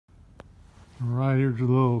Alright, here's a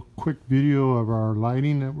little quick video of our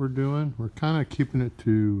lighting that we're doing. We're kind of keeping it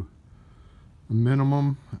to a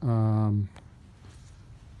minimum.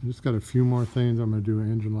 Just got a few more things. I'm going to do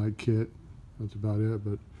an engine light kit. That's about it.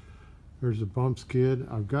 But there's a bump skid.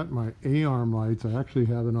 I've got my A-arm lights. I actually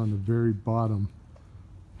have it on the very bottom.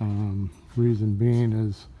 Reason being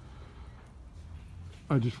is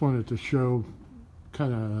I just wanted to show,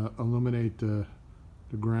 kind of illuminate the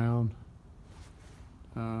ground.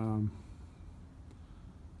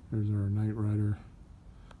 There's our Night Rider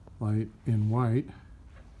light in white.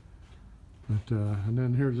 But and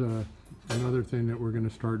then here's another thing that we're going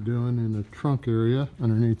to start doing in the trunk area,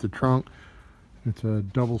 underneath the trunk. It's a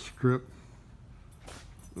double strip.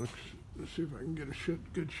 Let's see if I can get a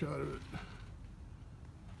good shot of it.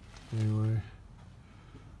 Anyway,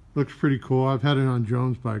 looks pretty cool. I've had it on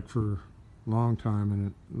Jones' bike for a long time, and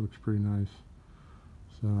it looks pretty nice.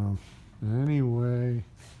 So anyway,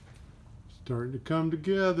 starting to come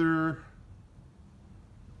together.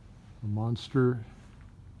 Lamonster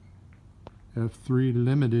F3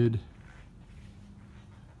 Limited.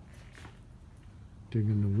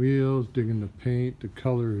 Digging the wheels, digging the paint. The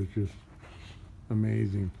color is just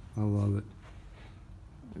amazing. I love it.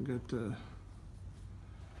 I got the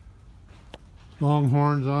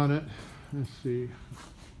Longhorns on it. Let's see.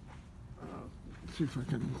 Let's see if I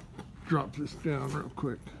can drop this down real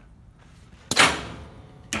quick.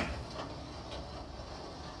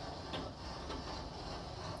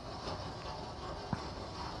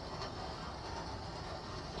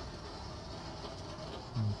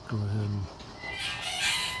 Go ahead and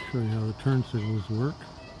show you how the turn signals work.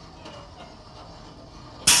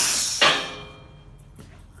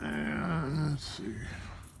 And let's see.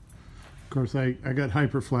 Of course, I got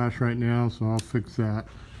hyper flash right now, so I'll fix that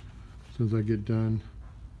as soon as I get done.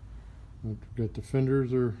 I've got the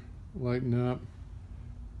fenders are lighting up.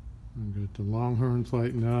 I've got the Longhorns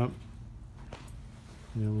lighting up.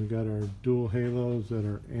 And we got our dual halos that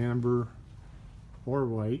are amber or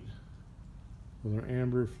white. So they're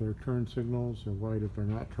amber if they're turn signals, they're white if they're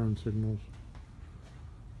not turn signals.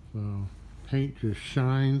 So paint just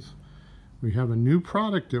shines. We have a new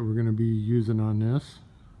product that we're going to be using on this.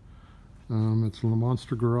 It's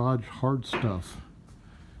Lamonster Garage Hard Stuff.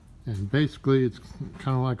 And basically it's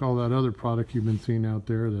kind of like all that other product you've been seeing out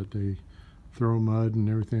there that they throw mud and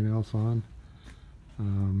everything else on.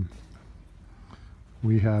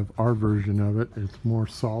 We have our version of it. It's more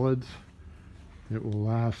solids. It will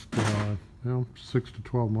last 6 to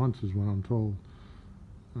 12 months is what I'm told.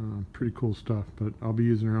 Pretty cool stuff, but I'll be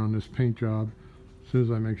using it on this paint job as soon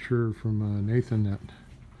as I make sure from Nathan that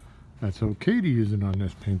that's okay to use it on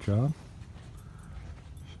this paint job.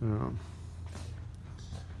 So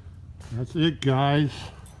that's it, guys.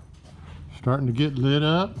 Starting to get lit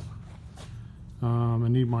up. I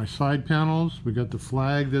need my side panels. We got the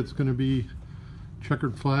flag that's going to be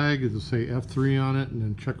checkered flag. It'll say F3 on it, and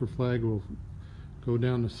then checkered flag will go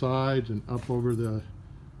down the sides and up over the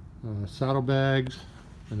saddlebags,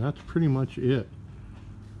 and that's pretty much it.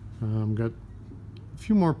 Got a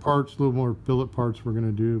few more parts, a little more billet parts we're going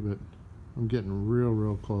to do, but I'm getting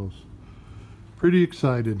real close. Pretty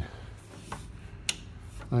excited.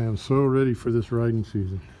 I am so ready for this riding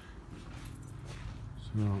season.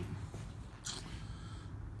 So,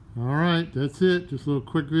 alright, that's it. Just a little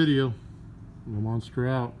quick video. Lamonster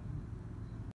out.